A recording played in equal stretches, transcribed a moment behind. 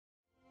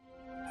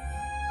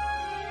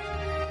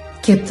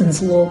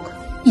Captain's log.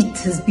 It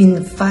has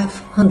been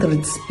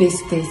 500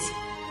 space days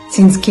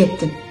since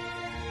Captain,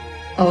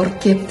 our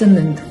captain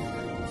and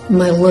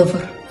my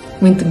lover,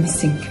 went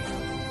missing.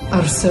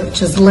 Our search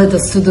has led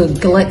us to the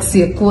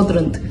Galaxia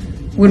Quadrant,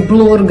 where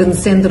Blorg and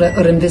Sandra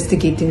are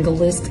investigating the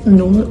last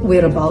known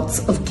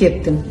whereabouts of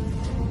Captain,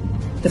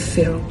 the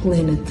Pharaoh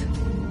planet.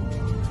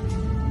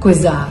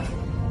 Quasar.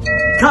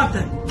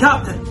 Captain!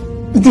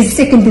 It is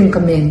second in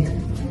command.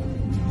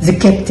 The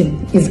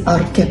captain is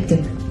our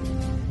captain.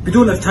 We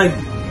don't have time.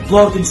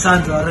 Blorg and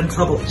Sandra are in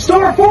trouble.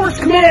 Star Force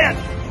Command!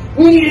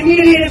 We need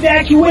immediate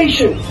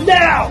evacuation,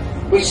 now!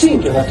 We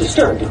seem to have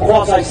disturbed the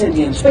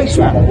quasi-sentient space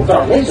mammal with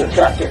our laser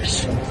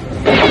tractors.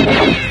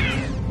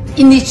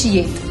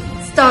 Initiate.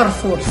 Star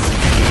Force.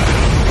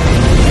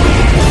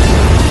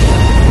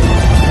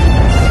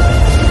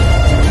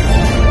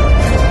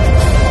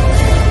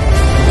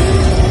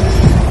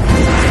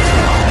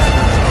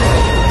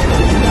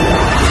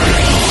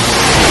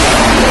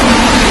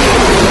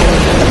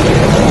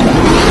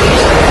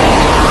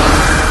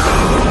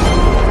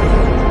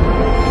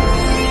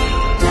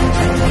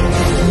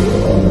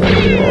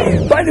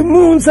 By the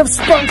moons of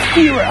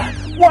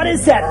Spunkthera! What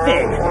is that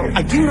thing?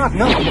 I do not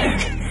know,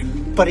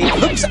 Nick, but it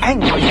looks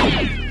angry.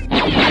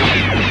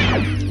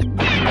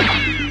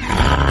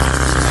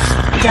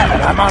 Damn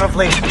it, I'm out of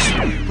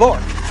lasers.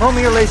 Lord, throw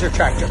me your laser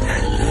tractor.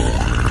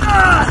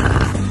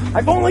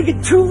 I've only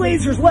got 2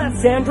 lasers left,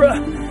 Sandra.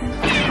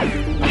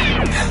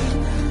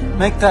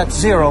 Make that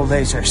 0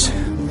 lasers.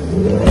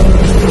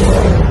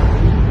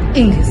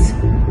 Angus,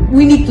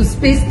 we need to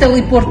space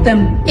teleport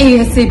them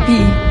ASAP.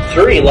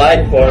 3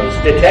 life forms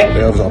detected.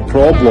 There's a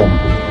problem.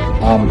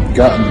 I'm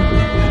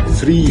getting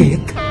 3.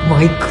 Get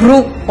my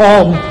crew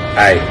home.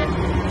 Aye.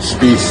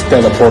 Space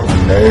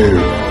teleporting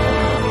now.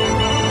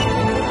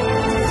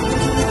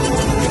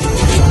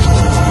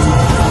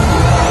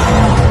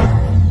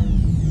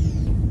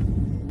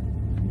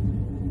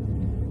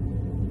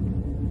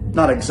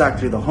 Not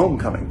exactly the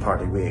homecoming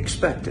party we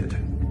expected.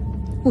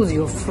 Who's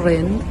your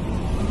friend?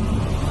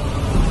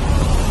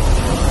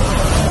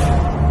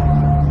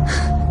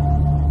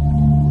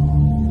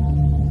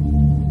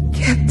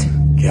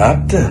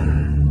 Captain?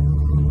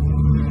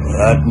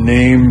 That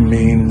name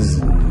means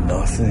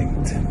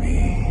nothing to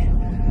me.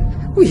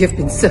 We have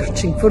been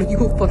searching for you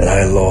for...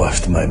 I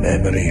lost my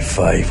memory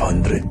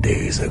 500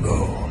 days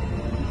ago.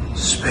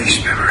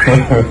 Space memory.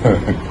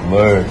 Come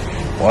on.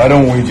 Why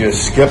don't we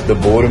just skip the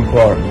boring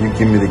part and you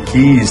give me the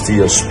keys to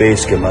your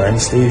space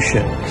command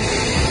station?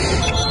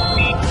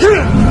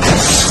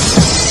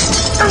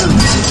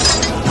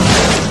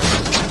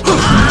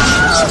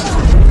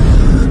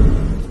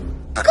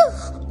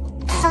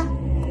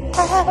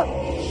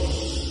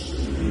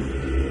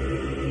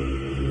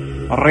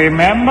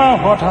 Remember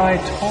what I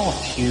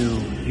taught you,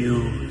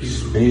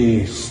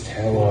 Space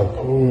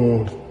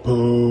teleport.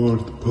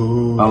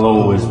 I'll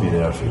always be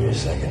there for you,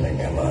 second in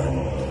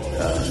command.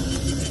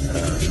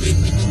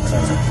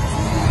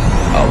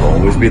 I'll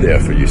always be there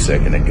for you,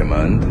 second in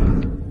command.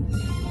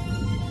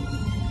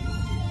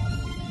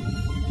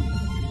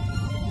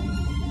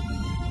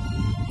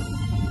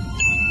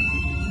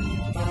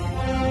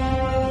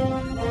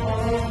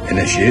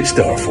 Initiate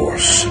Star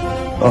Force. I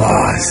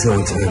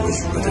thought I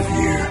was rid of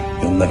you.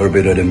 You'll never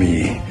be rid of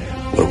me.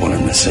 We're one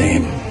and the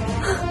same.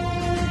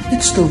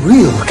 It's the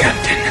real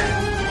Captain.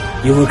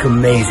 You look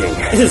amazing.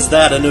 Is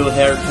that a new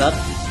haircut?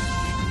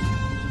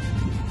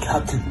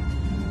 Captain,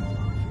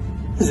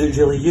 is it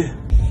really you?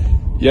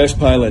 Yes,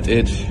 pilot,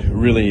 it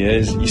really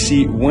is. You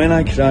see, when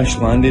I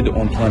crash-landed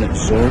on planet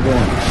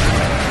Zorgon,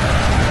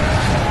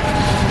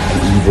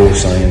 an evil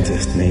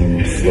scientist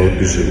named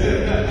Florgazoo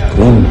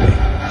cloned me.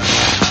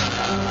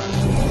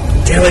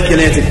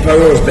 Telekinetic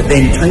powers, but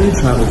then time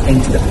travelled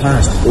into the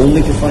past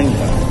only to find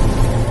her.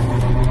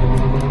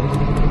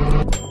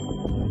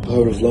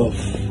 Power of love.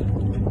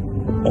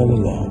 All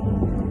along.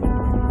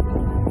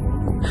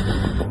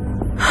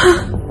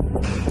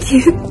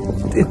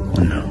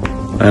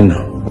 I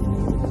know.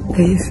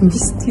 I have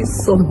missed you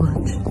so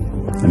much.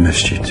 I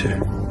missed you too.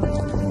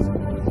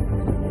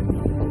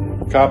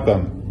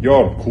 Captain,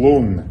 your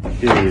clone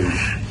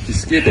is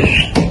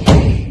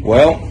escaping.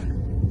 Well,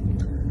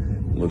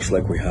 looks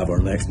like we have our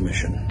next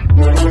mission.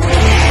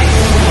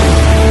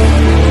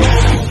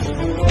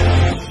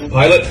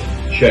 Pilot,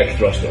 check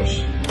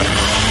thrusters.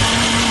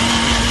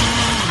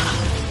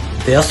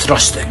 They're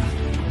thrusting.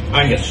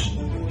 Angus,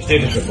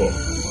 status report.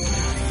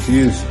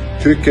 He's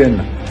cooking,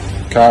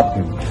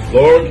 Captain.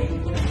 Lord.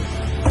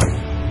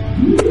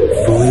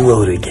 Fully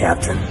loaded,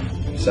 Captain.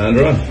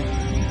 Sandra.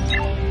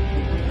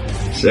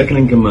 Second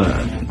in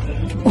command.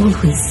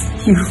 Always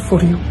here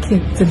for you,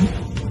 Captain.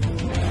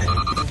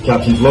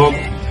 Captain's log.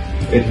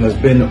 It has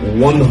been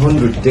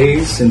 100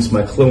 days since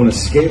my clone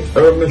escaped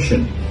our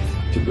mission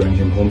to bring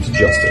him home to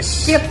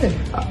justice. Captain,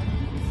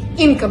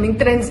 incoming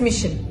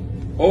transmission.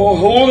 Oh,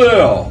 hello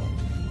there.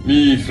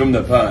 Me from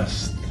the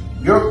past.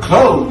 Your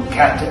clone,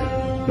 Captain.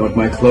 Not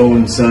my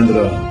clone,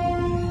 Sandra.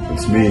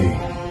 It's me.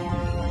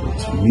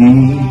 It's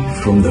me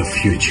from the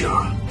future.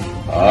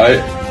 I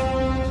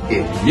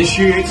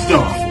initiate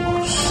Star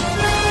Force.